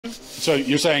So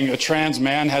you're saying a trans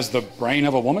man has the brain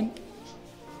of a woman?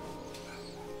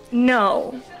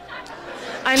 No.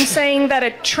 I'm saying that a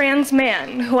trans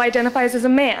man who identifies as a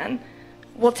man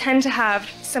will tend to have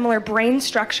similar brain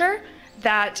structure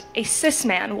that a cis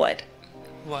man would.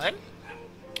 What?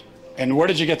 And where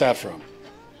did you get that from?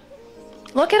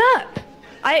 Look it up.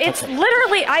 It's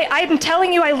literally, I'm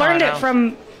telling you, I learned it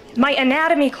from my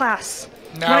anatomy class.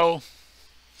 No.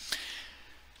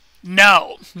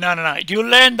 No. You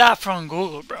learned that from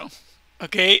Google, bro.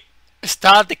 Okay?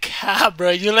 Stop the cap,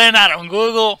 bro. You learned that on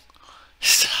Google.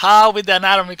 Stop with the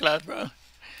anatomy class, bro.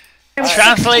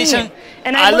 Translation.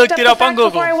 And I looked it up on Google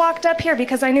before I walked up here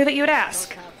because I knew that you would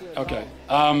ask. Okay.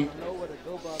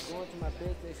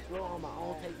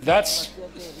 That's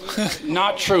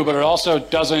not true, but it also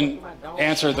doesn't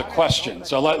answer the question.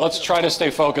 So let's try to stay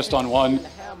focused on one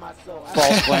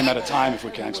false claim at a time if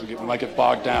we can, because we might get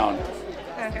bogged down.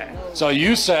 Okay. So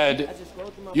you said,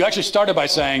 you actually started by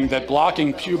saying that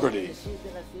blocking puberty,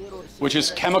 which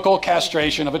is chemical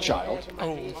castration of a child.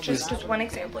 Just one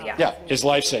example, yeah. Yeah, is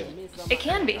life-saving. It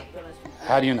can be.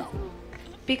 How do you know?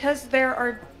 Because there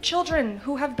are children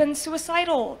who have been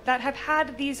suicidal that have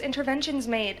had these interventions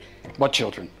made. What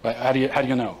children? How do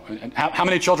you know? And how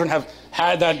many children have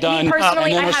had that done Me personally,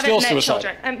 and then I are haven't still met suicidal?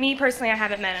 children. Me personally, I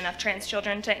haven't met enough trans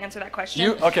children to answer that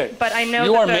question. Okay. But I know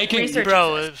you that are the making, research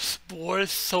bro, exists. if we're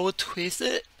so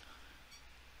twisted,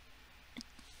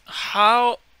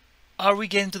 how are we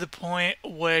getting to the point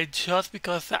where just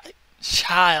because that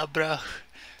child, bro,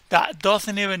 that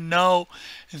doesn't even know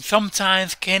and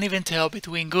sometimes can't even tell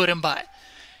between good and bad,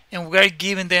 and we're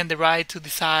giving them the right to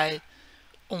decide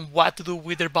on what to do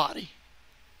with their body?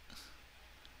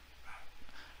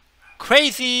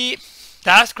 Crazy.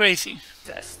 That's crazy.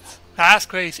 That's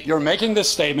crazy. You're making this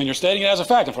statement, you're stating it as a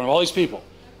fact in front of all these people.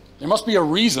 There must be a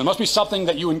reason, there must be something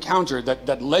that you encountered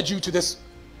that led you to this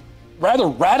rather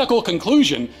radical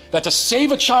conclusion that to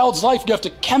save a child's life, you have to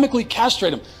chemically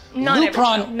castrate him. Not every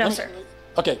child. No, sir.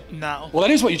 Okay. No. Well,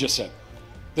 that is what you just said.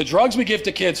 The drugs we give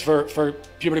to kids for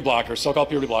puberty blockers, so-called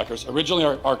puberty blockers, originally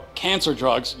are cancer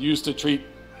drugs used to treat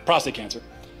prostate cancer.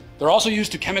 They're also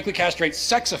used to chemically castrate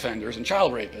sex offenders and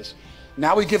child rapists.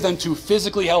 Now we give them to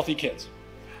physically healthy kids.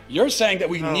 You're saying that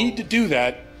we need to do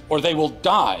that or they will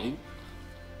die.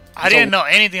 I didn't know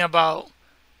anything about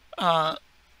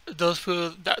those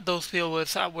pills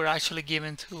that were actually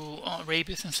given to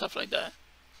rapists and stuff like that.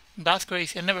 That's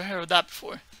crazy. I never heard of that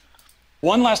before.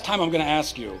 One last time I'm going to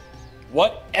ask you,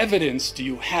 what evidence do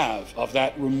you have of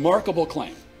that remarkable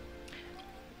claim?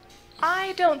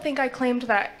 I don't think I claimed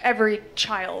that every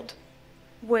child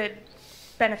would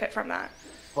benefit from that.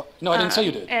 Well, no, I didn't say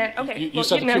you did. You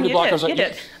said puberty blockers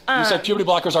you said puberty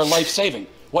blockers are life-saving.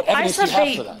 What evidence do you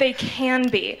have for that? They can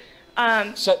be.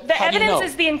 So, the evidence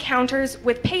is the encounters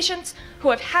with patients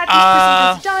who have had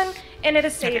these procedures done, and it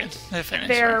has saved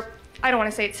I don't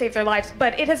want to say it saved their lives,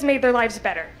 but it has made their lives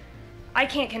better. I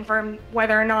can't confirm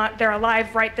whether or not they're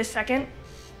alive right this second,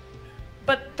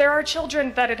 but there are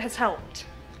children that it has helped.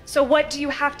 So what do you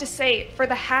have to say for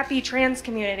the happy trans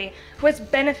community who has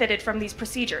benefited from these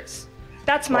procedures?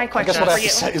 That's my question for you. I guess what I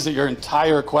have to say is that your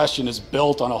entire question is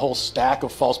built on a whole stack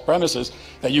of false premises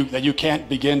that you can't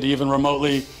begin to even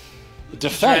remotely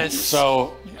defend. Yes.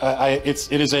 So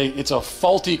it's a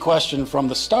faulty question from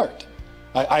the start.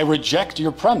 I reject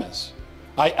your premise.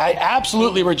 I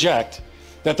absolutely reject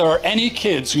that there are any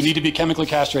kids who need to be chemically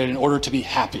castrated in order to be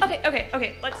happy.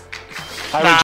 Okay, let's...